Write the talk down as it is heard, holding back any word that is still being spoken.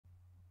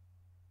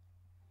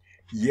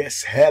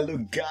Yes, hello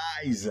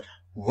guys.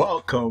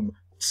 Welcome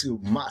to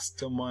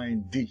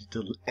Mastermind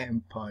Digital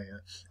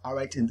Empire.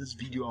 Alright, in this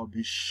video I'll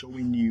be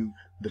showing you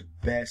the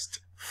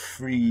best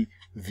free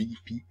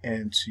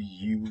VPN to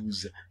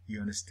use, you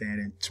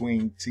understand, in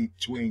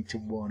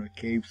 2021.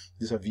 Okay,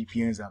 these are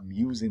VPNs I'm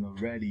using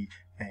already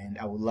and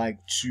I would like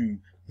to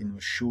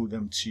show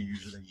them to you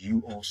so that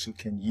you also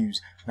can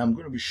use. And I'm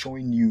going to be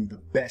showing you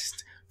the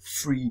best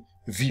free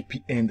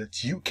VPN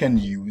that you can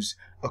use,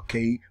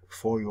 okay,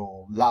 for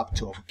your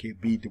laptop, okay,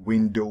 be it the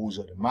Windows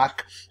or the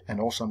Mac. And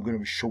also I'm going to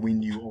be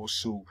showing you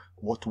also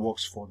what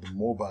works for the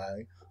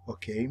mobile,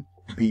 okay,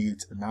 be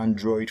it an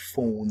Android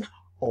phone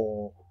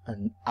or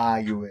an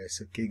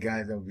iOS. Okay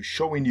guys, I'll be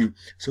showing you,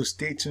 so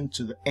stay tuned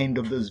to the end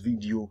of this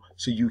video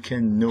so you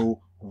can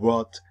know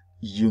what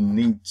you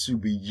need to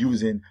be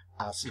using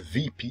as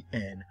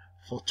VPN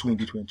for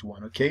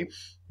 2021. Okay,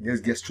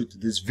 let's get straight to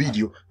this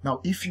video.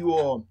 Now, if you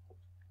are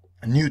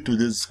new to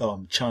this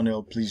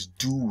channel, please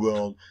do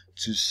well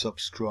to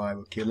subscribe.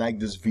 Okay, like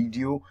this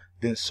video,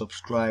 then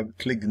subscribe,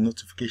 click the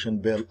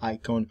notification bell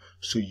icon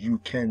so you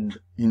can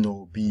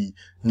be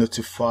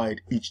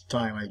notified each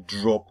time I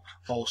drop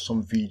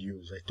awesome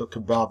videos. I talk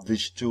about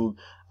digital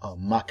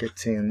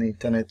marketing,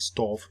 internet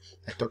stuff.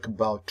 I talk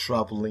about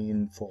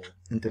traveling for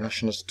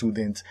international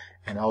students,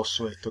 and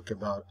also I talk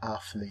about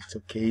athletes.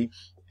 Okay,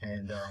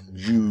 and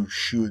you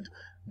should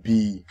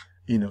be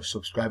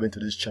subscribing to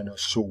this channel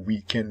so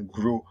we can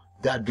grow.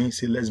 That being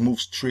said, let's move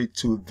straight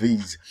to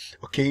these.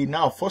 Okay,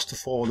 now first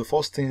of all, the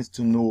first things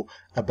to know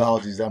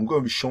about is that I'm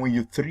going to be showing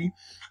you three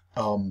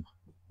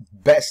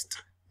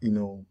best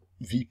VPN,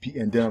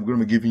 and then I'm going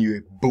to be giving you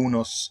a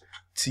bonus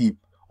tip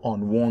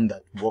on one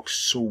that works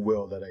so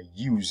well that I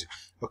use.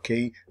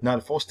 Okay, now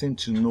the first thing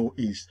to know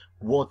is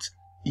what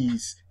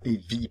is a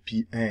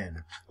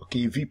VPN.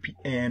 Okay,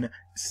 VPN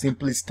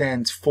simply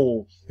stands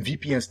for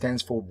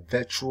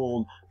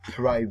virtual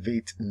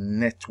private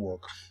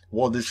network.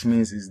 What this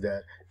means is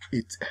that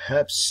it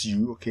helps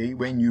you, okay,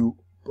 when you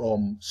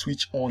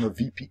switch on a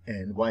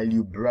VPN while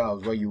you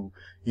browse, while you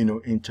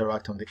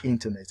interact on the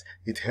internet,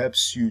 it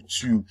helps you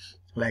to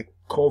like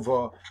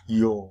cover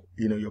your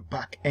your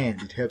back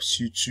end. It helps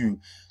you to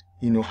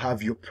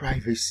have your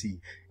privacy.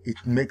 It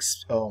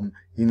makes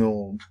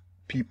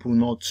people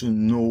not to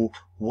know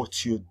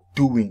what you're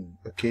doing,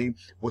 okay,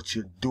 what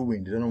you're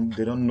doing.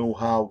 They don't know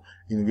how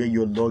where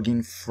you're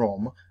logging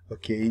from,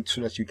 okay,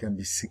 so that you can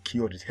be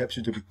secured. It helps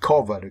you to be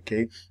covered.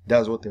 Okay,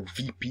 that's what a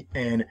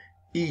VPN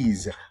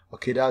is.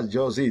 Okay, that's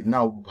just it.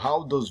 Now,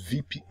 how does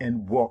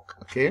VPN work?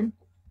 Okay,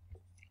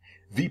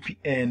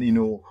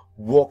 VPN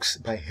works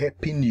by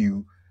helping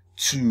you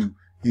to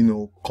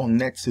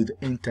connect to the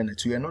internet.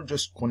 So you're not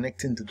just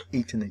connecting to the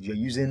internet, you're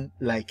using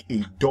like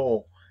a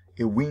door,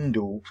 a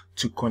window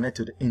to connect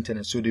to the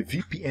internet. So the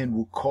VPN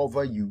will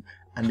cover you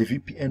and the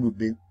VPN will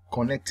be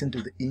connecting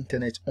to the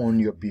internet on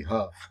your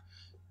behalf.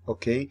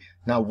 Okay,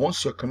 now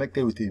once you're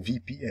connected with a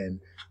VPN,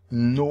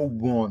 no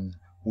one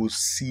will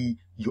see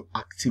your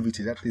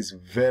activity. That is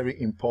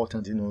very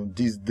important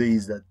these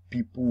days, that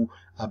people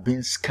are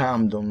being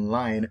scammed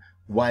online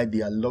while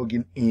they are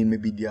logging in.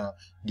 Maybe their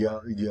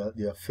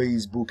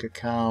Facebook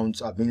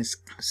accounts are being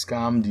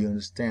scammed, you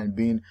understand.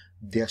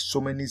 There are so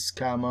many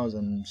scammers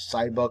and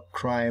cyber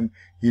crime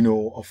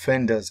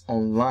offenders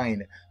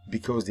online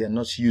because they are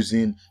not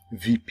using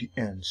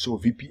VPN. So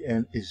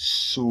VPN is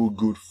so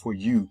good for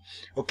you.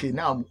 Okay,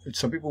 now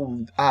some people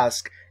would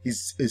ask,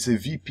 is a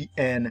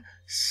VPN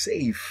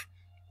safe?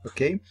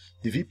 Okay,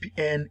 the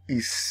VPN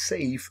is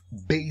safe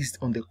based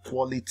on the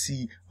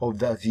quality of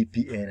that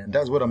VPN, and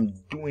that's what I'm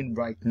doing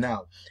right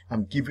now.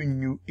 I'm giving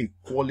you a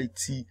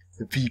quality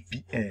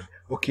VPN.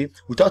 Okay,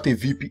 without a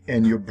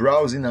VPN, your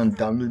browsing and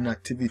downloading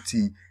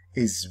activity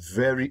is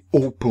very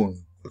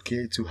open,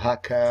 okay, to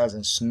hackers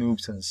and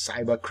snoops and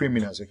cyber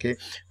criminals. Okay,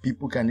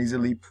 people can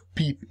easily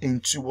peep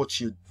into what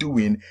you're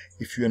doing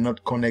if you're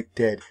not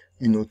connected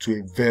to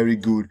a very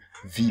good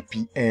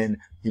VPN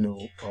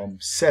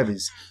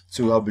service.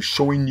 So I'll be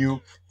showing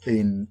you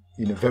in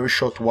a very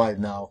short while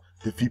now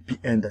the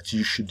VPN that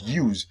you should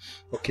use.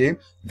 Okay,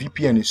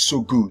 VPN is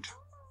so good.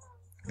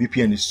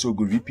 VPN is so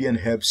good. VPN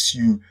helps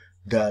you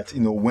that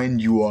when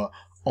you are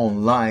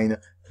online,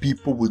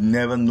 people would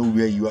never know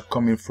where you are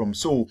coming from.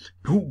 So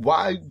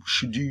why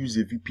should you use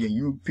a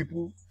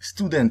VPN?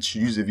 Students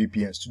should use a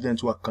VPN.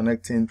 Students who are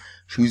connecting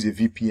should use a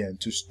VPN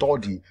to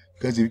study.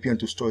 Because the VPN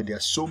to study, there are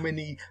so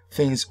many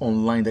things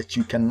online that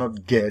you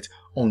cannot get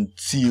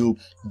until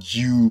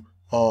you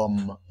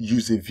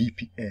use a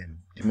VPN.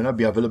 It may not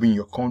be available in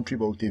your country,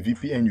 but with a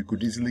VPN you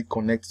could easily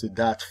connect to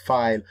that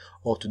file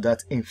or to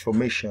that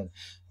information.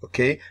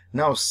 Okay,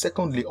 now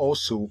secondly,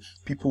 also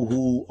people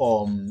who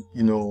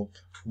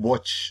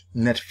watch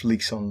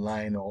Netflix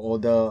online or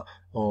other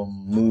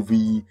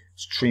movie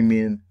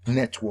streaming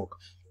network,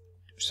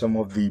 some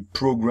of the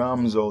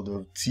programs or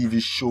the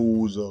TV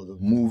shows or the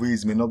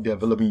movies may not be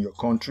available in your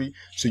country,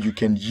 so you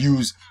can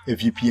use a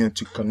VPN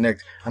to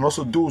connect. And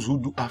also those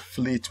who do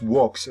affiliate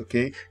works,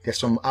 okay, there's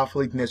some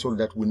affiliate network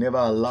that will never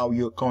allow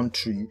your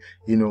country,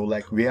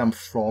 like where I'm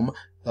from,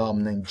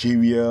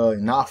 Nigeria,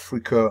 in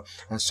Africa,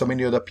 and so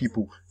many other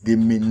people, they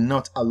may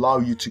not allow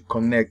you to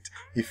connect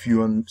if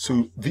you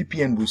so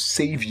VPN will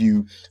save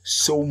you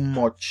so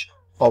much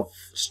of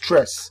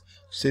stress,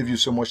 save you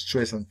so much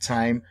stress and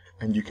time,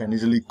 and you can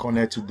easily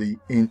connect to the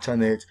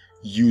internet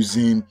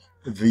using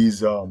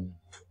these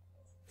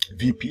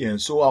VPN.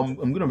 So I'm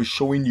going to be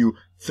showing you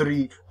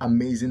 3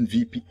 amazing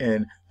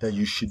VPN that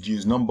you should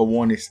use. Number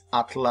 1 is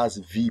Atlas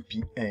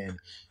VPN.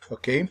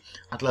 Okay,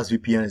 Atlas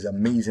VPN is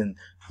amazing.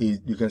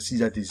 You can see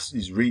that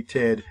is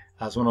rated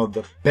as one of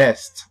the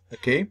best.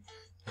 Okay,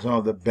 it's one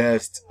of the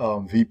best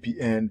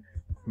VPN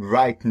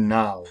right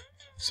now.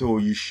 So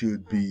you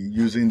should be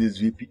using this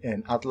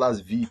VPN.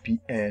 Atlas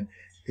VPN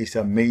is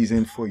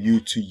amazing for you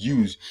to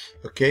use.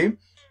 Okay,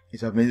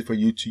 it's amazing for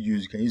you to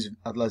use. You can use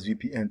Atlas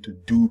VPN to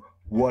do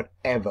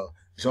whatever.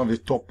 It's one of the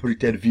top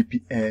rated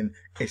VPN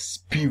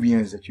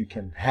experience that you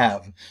can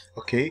have.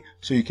 Okay,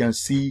 so you can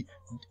see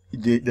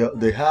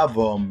they have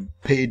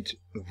paid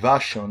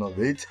version of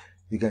it.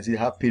 You can see they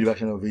have paid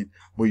version of it,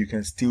 but you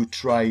can still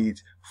try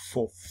it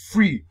for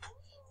free.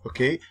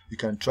 Okay, you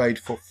can try it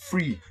for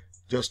free.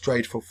 Just try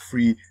it for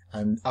free,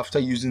 and after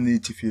using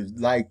it, if you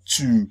like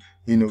to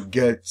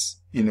get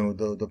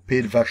the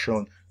paid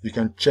version, you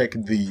can check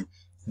the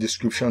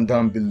description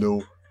down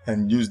below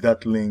and use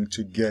that link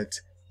to get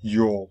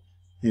your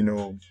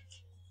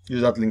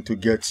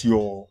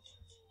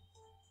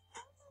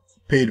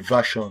paid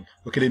version.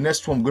 Okay, the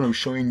next one I'm going to be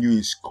showing you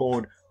is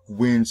called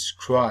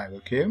Windscribe.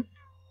 Okay,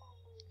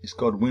 it's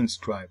called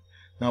Windscribe.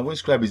 Now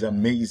Windscribe is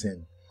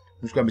amazing.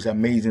 Windscribe is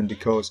amazing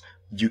because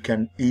you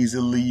can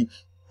easily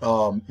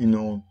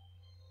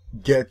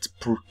get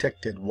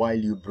protected while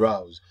you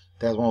browse.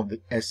 That's one of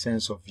the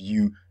essence of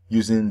you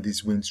using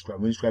this Windscribe.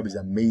 Windscribe is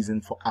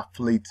amazing for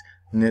affiliate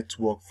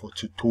network, for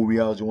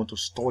tutorials. You want to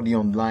study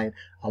online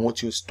and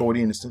what you're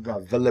studying is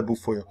not available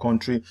for your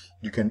country,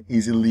 you can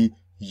easily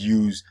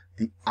use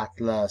the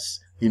Atlas,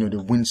 the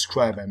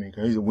Windscribe. I mean, you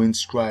can use the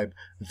Windscribe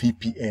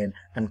VPN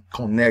and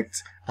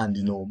connect and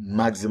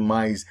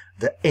maximize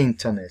the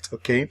internet.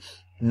 Okay,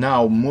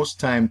 now most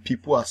time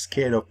people are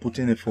scared of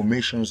putting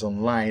informations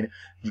online.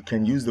 You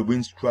can use the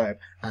Windscribe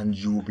and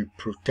you will be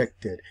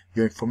protected.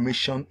 Your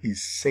information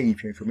is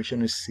safe, your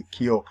information is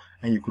secure,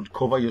 and you could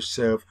cover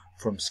yourself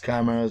from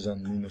scammers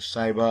and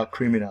cyber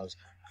criminals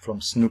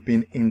from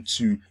snooping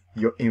into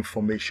your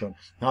information.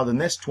 Now the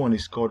next one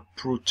is called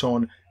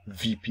Proton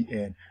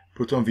VPN.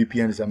 Proton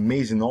VPN is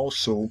amazing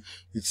also.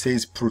 It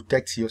says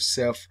protect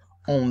yourself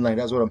online.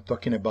 That's what I'm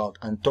talking about,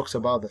 and talks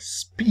about the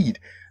speed.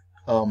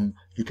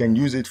 You can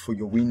use it for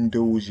your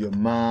Windows, your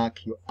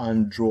Mac, your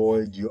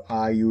Android, your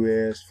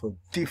iOS, for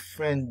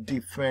different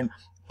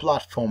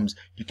platforms.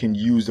 You can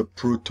use the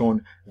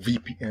Proton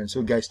VPN.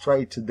 So guys, try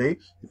it today.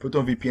 The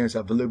Proton VPN is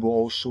available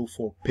also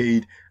for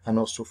paid and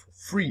also for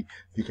free.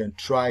 You can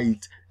try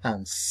it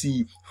and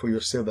see for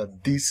yourself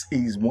that this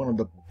is one of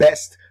the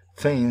best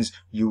things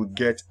you will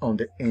get on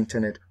the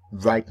internet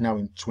right now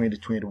in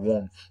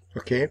 2021.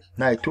 Okay,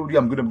 now I told you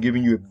I'm going to be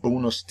giving you a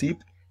bonus tip.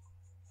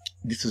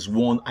 This is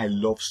one I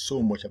love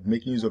so much. I've been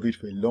making use of it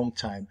for a long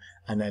time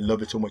and I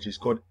love it so much. It's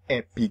called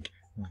Epic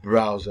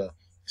Browser.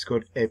 It's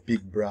called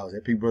Epic Browser.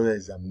 Epic Browser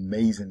is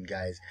amazing,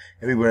 guys.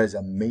 Epic Browser is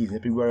amazing.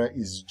 Epic Browser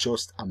is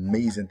just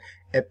amazing.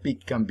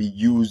 Epic can be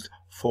used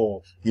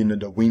for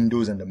the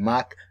Windows and the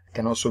Mac. It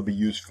can also be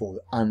used for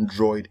the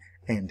Android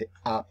and the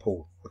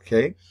Apple.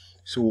 Okay,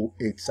 so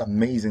it's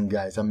amazing,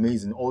 guys.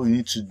 Amazing. All you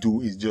need to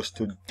do is just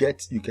to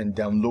you can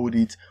download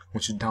it.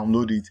 Once you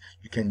download it,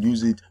 you can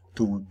use it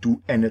to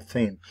do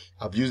anything.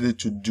 I've used it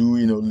to do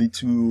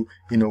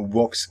little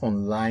works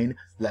online,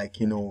 like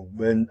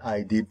when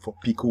I did for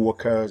Pico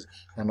workers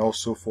and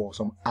also for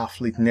some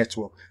affiliate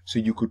network. So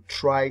you could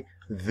try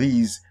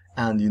these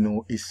and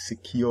it's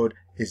secured.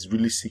 It's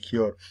really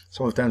secured.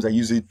 Sometimes I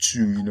use it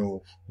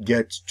to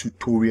get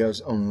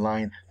tutorials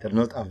online that are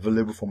not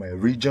available for my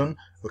region.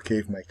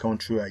 Okay, for my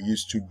country, I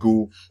used to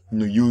go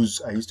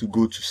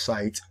to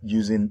sites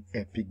using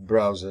Epic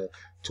Browser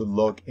to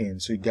log in.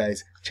 So you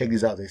guys, check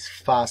this out. It's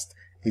fast,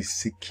 it's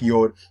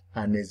secured,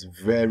 and it's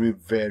very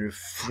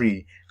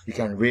free. You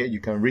can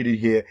read it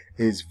here.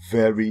 It's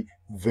very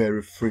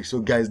free. So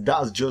guys,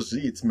 that's just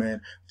it,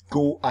 man.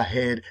 Go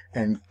ahead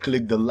and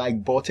click the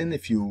like button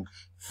if you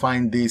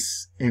find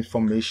this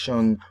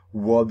information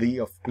worthy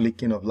of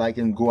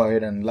liking. Go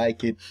ahead and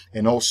like it,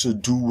 and also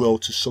do well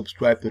to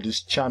subscribe to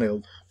this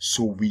channel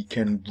so we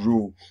can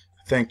grow.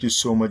 Thank you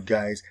so much,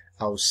 guys.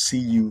 I'll see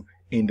you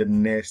in the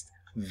next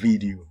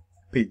video.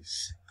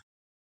 Peace.